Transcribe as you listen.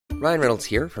Ryan Reynolds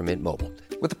here from Mint Mobile.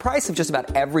 With the price of just about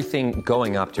everything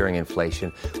going up during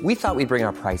inflation, we thought we'd bring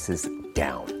our prices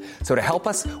down. So to help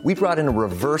us, we brought in a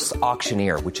reverse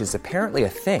auctioneer, which is apparently a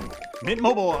thing. Mint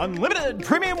Mobile Unlimited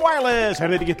Premium Wireless. How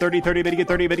to get 30, 30, bit to get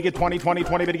 30, bit to get 20, 20,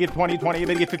 20, bit to get 20, 20,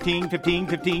 bit to get 15, 15,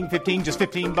 15, 15, just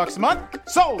 $15 a month?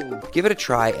 Sold! Give it a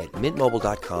try at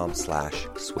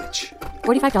mintmobile.com/switch.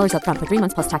 $45 up front for 3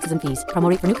 months plus taxes and fees. Promo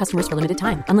rate for new customers for limited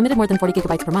time. Unlimited more than 40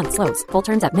 gigabytes per month. Slows full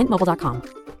terms at mintmobile.com.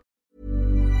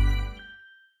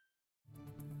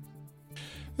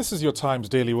 This is your Times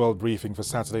Daily World Briefing for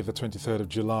Saturday the 23rd of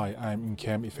July. I'm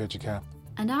Nkem Ifejika.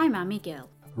 And I'm Amy Gill.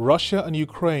 Russia and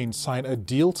Ukraine sign a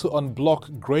deal to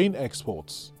unblock grain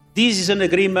exports. This is an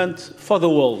agreement for the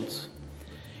world.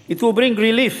 It will bring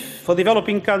relief for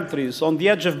developing countries on the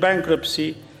edge of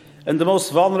bankruptcy and the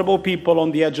most vulnerable people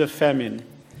on the edge of famine.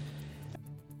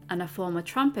 And a former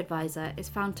Trump advisor is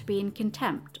found to be in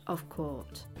contempt of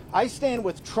court. I stand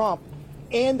with Trump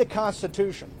and the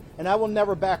Constitution, and I will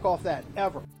never back off that,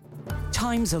 ever.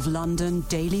 Times of London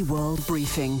Daily World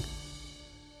Briefing.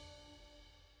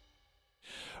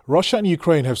 Russia and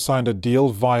Ukraine have signed a deal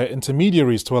via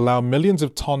intermediaries to allow millions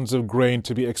of tons of grain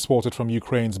to be exported from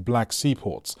Ukraine's Black Sea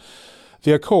ports.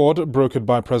 The accord, brokered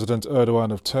by President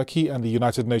Erdogan of Turkey and the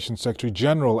United Nations Secretary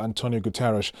General Antonio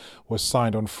Guterres, was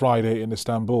signed on Friday in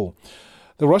Istanbul.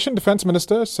 The Russian Defense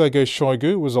Minister, Sergei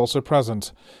Shoigu, was also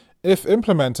present. If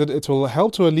implemented, it will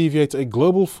help to alleviate a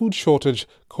global food shortage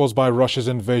caused by Russia's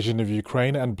invasion of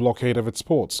Ukraine and blockade of its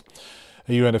ports.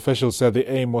 A UN official said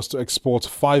the aim was to export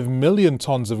 5 million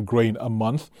tons of grain a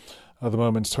month. At the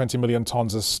moment, 20 million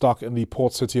tons is stuck in the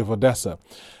port city of Odessa.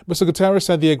 Mr. Guterres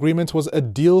said the agreement was a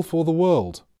deal for the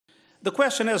world. The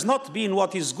question has not been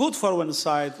what is good for one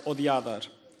side or the other.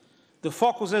 The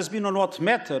focus has been on what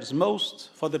matters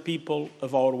most for the people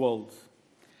of our world.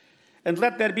 And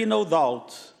let there be no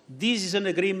doubt, this is an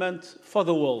agreement for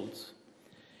the world.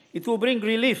 It will bring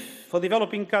relief for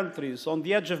developing countries on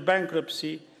the edge of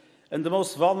bankruptcy and the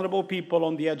most vulnerable people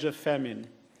on the edge of famine.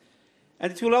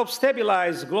 And it will help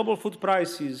stabilize global food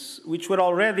prices, which were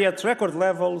already at record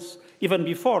levels even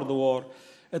before the war,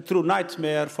 a true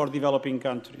nightmare for developing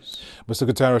countries. Mr.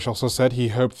 Guterres also said he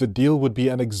hoped the deal would be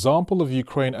an example of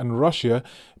Ukraine and Russia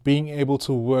being able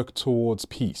to work towards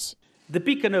peace. The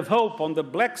beacon of hope on the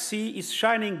Black Sea is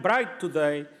shining bright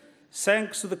today,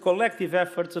 thanks to the collective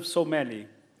efforts of so many.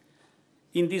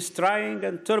 In these trying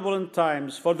and turbulent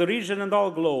times for the region and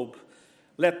our globe,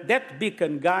 let that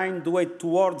beacon guide the way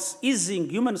towards easing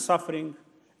human suffering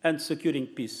and securing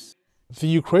peace. The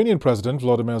Ukrainian President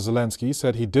Volodymyr Zelensky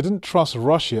said he didn't trust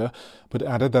Russia, but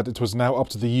added that it was now up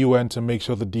to the UN to make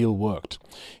sure the deal worked.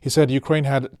 He said Ukraine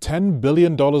had $10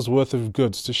 billion worth of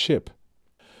goods to ship.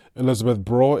 Elizabeth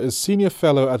Braw is Senior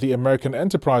Fellow at the American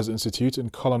Enterprise Institute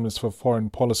and columnist for Foreign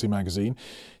Policy magazine.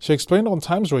 She explained on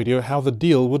Times Radio how the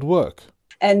deal would work.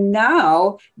 And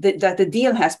now that the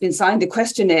deal has been signed, the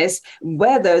question is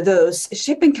whether those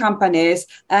shipping companies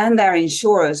and their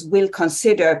insurers will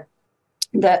consider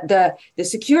the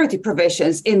security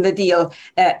provisions in the deal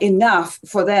enough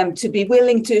for them to be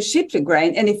willing to ship the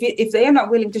grain. And if they are not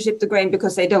willing to ship the grain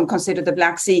because they don't consider the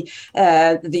Black Sea,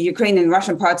 the Ukrainian and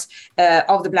Russian parts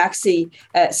of the Black Sea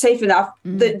safe enough,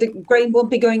 the grain won't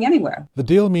be going anywhere. The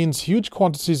deal means huge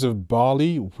quantities of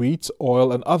barley, wheat,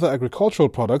 oil and other agricultural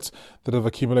products that have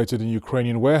accumulated in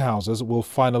Ukrainian warehouses will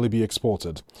finally be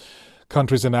exported.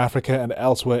 Countries in Africa and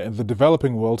elsewhere in the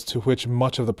developing world to which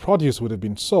much of the produce would have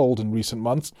been sold in recent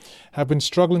months have been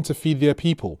struggling to feed their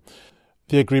people.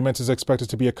 The agreement is expected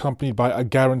to be accompanied by a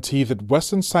guarantee that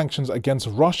Western sanctions against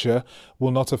Russia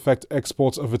will not affect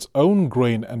exports of its own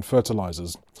grain and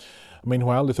fertilizers.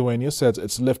 Meanwhile, Lithuania says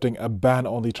it's lifting a ban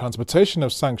on the transportation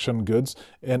of sanctioned goods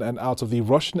in and out of the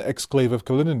Russian exclave of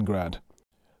Kaliningrad.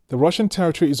 The Russian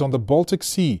territory is on the Baltic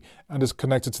Sea and is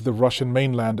connected to the Russian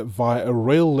mainland via a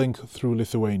rail link through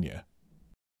Lithuania.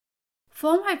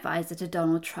 Former advisor to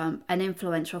Donald Trump and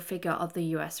influential figure of the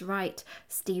US right,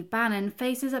 Steve Bannon,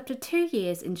 faces up to 2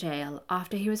 years in jail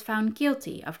after he was found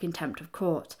guilty of contempt of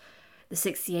court. The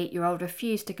 68-year-old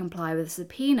refused to comply with a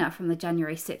subpoena from the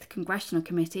January 6th Congressional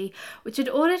Committee, which had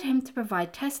ordered him to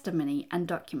provide testimony and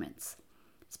documents.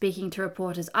 Speaking to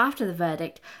reporters after the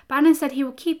verdict, Bannon said he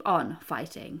will keep on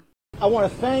fighting. I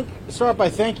want to start by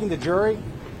thanking the jury.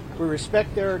 We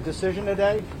respect their decision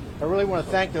today. I really want to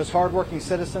thank those hardworking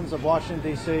citizens of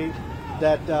Washington, D.C.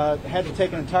 that had to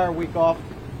take an entire week off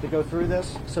to go through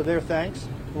this, so their thanks.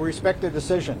 We respect their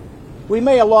decision. We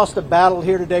may have lost a battle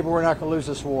here today, but we're not going to lose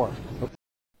this war.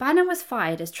 Bannon was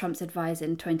fired as Trump's advisor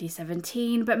in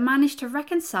 2017, but managed to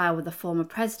reconcile with the former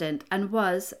president and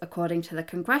was, according to the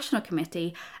Congressional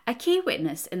Committee, a key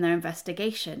witness in their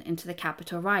investigation into the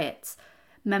Capitol riots.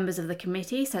 Members of the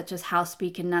committee, such as House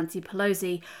Speaker Nancy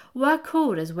Pelosi, were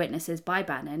called as witnesses by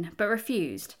Bannon, but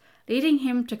refused, leading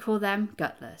him to call them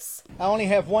gutless. I only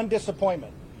have one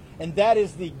disappointment, and that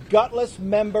is the gutless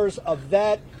members of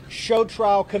that show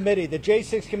trial committee. The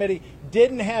J6 committee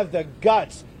didn't have the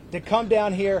guts to come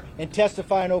down here and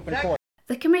testify in open court.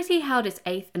 The committee held its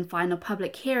 8th and final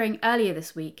public hearing earlier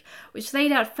this week, which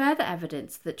laid out further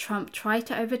evidence that Trump tried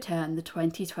to overturn the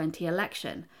 2020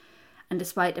 election. And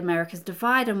despite America's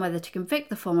divide on whether to convict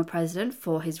the former president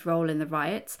for his role in the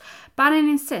riots, Bannon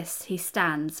insists he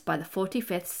stands by the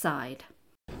 45th side.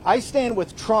 I stand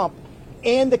with Trump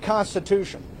and the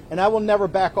Constitution, and I will never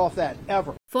back off that,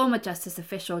 ever. Former Justice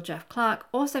official Jeff Clark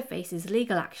also faces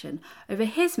legal action over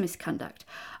his misconduct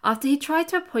after he tried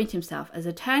to appoint himself as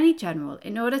Attorney General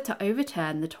in order to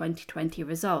overturn the 2020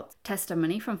 results.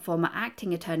 Testimony from former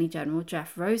Acting Attorney General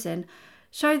Jeff Rosen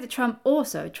showed that Trump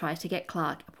also tried to get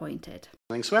Clark appointed.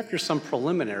 So after some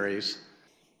preliminaries,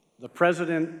 the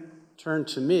president turned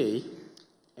to me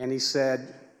and he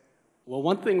said, well,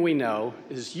 one thing we know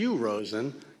is you,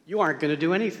 Rosen, you aren't going to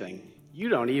do anything. You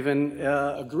don't even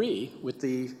agree with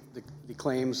the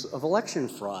claims of election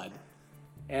fraud.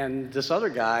 And this other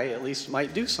guy at least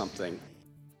might do something.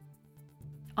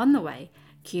 On the way,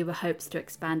 Cuba hopes to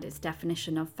expand its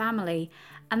definition of family,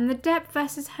 and the Depp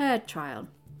versus Heard trial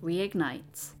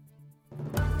reignites.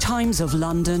 Times of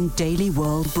London Daily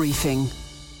World Briefing.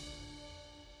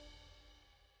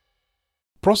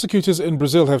 Prosecutors in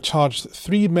Brazil have charged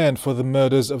 3 men for the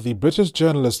murders of the British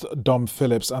journalist Dom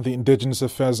Phillips and the Indigenous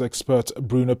Affairs expert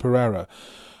Bruno Pereira.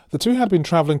 The two had been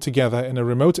travelling together in a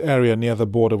remote area near the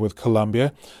border with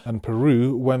Colombia and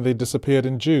Peru when they disappeared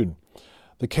in June.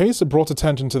 The case brought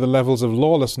attention to the levels of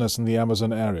lawlessness in the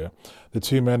Amazon area. The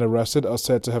 2 men arrested are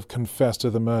said to have confessed to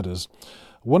the murders.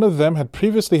 One of them had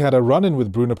previously had a run-in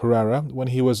with Bruno Pereira when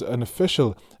he was an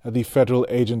official at the Federal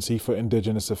Agency for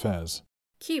Indigenous Affairs.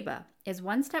 Cuba is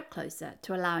one step closer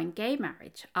to allowing gay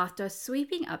marriage after a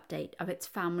sweeping update of its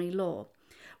family law,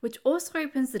 which also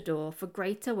opens the door for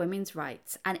greater women's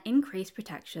rights and increased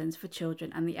protections for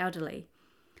children and the elderly.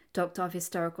 Doctor of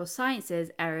Historical Sciences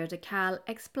Ariel Decal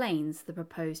explains the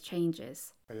proposed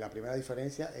changes. La primera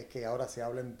diferencia es que ahora se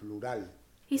habla en plural.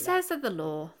 He says that the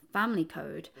law, Family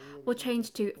Code, will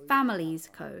change to Families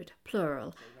Code,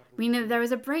 plural, meaning that there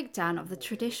is a breakdown of the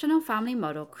traditional family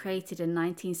model created in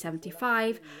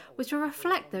 1975, which will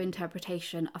reflect the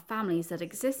interpretation of families that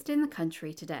exist in the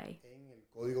country today.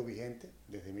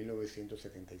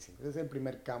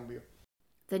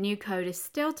 The new code is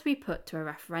still to be put to a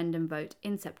referendum vote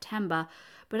in September,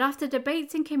 but after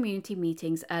debates and community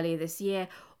meetings earlier this year,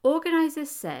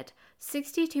 organisers said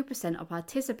 62% of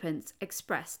participants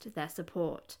expressed their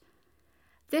support.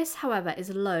 This, however, is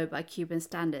low by Cuban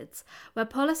standards, where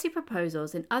policy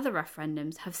proposals in other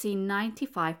referendums have seen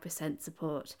 95%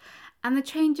 support, and the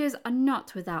changes are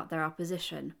not without their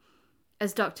opposition.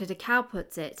 As Dr. Decal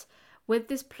puts it, with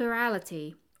this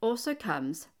plurality also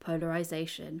comes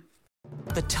polarisation.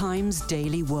 The Times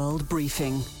Daily World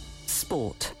Briefing.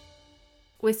 Sport.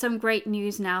 With some great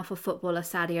news now for footballer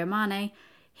Sadio Mane,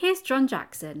 here's John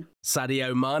Jackson.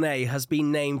 Sadio Mane has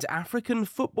been named African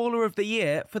Footballer of the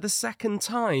Year for the 2nd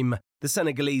time. The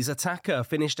Senegalese attacker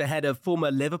finished ahead of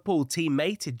former Liverpool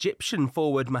teammate Egyptian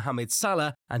forward Mohamed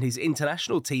Salah and his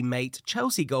international teammate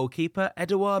Chelsea goalkeeper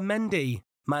Edouard Mendy.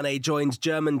 Mane joined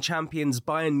German champions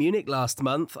Bayern Munich last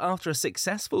month after a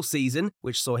successful season,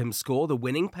 which saw him score the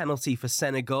winning penalty for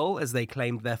Senegal as they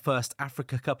claimed their first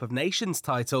Africa Cup of Nations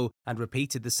title, and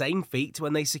repeated the same feat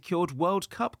when they secured World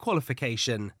Cup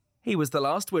qualification. He was the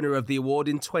last winner of the award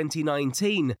in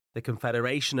 2019. The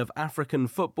Confederation of African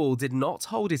Football did not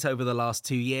hold it over the last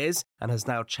 2 years and has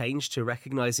now changed to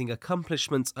recognising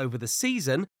accomplishments over the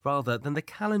season rather than the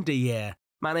calendar year.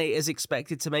 Mane is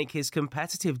expected to make his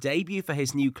competitive debut for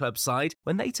his new club side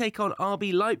when they take on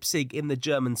RB Leipzig in the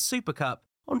German Super Cup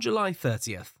on July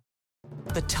 30th.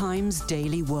 The Times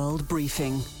Daily World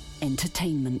Briefing.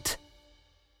 Entertainment.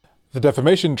 The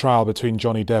defamation trial between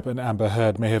Johnny Depp and Amber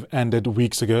Heard may have ended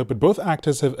weeks ago, but both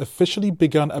actors have officially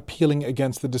begun appealing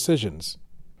against the decisions.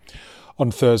 On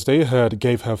Thursday, Heard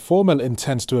gave her formal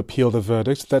intent to appeal the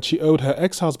verdict that she owed her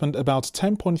ex-husband about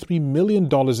 $10.3 million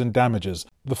in damages.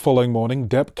 The following morning,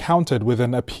 Depp countered with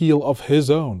an appeal of his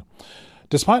own.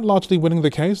 Despite largely winning the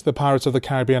case, the Pirates of the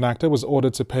Caribbean actor was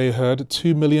ordered to pay Heard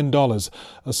 $2 million,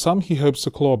 a sum he hopes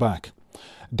to claw back.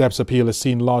 Depp's appeal is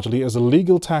seen largely as a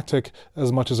legal tactic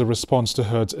as much as a response to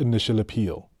Heard's initial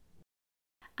appeal.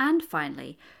 And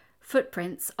finally,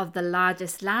 Footprints of the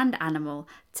largest land animal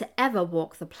to ever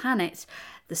walk the planet,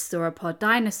 the sauropod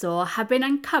dinosaur, have been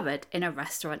uncovered in a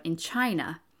restaurant in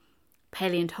China.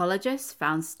 Paleontologists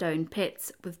found stone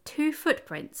pits with 2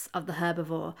 footprints of the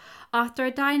herbivore after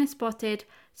a diner spotted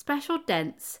special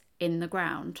dents in the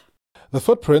ground. The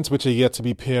footprints, which are yet to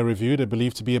be peer-reviewed, are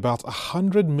believed to be about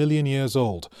 100 million years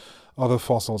old. Other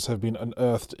fossils have been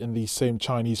unearthed in the same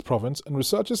Chinese province, and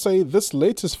researchers say this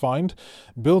latest find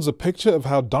builds a picture of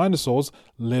how dinosaurs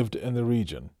lived in the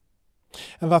region.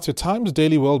 And that's your Times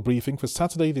Daily World Briefing for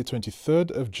Saturday, the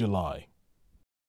 23rd of July.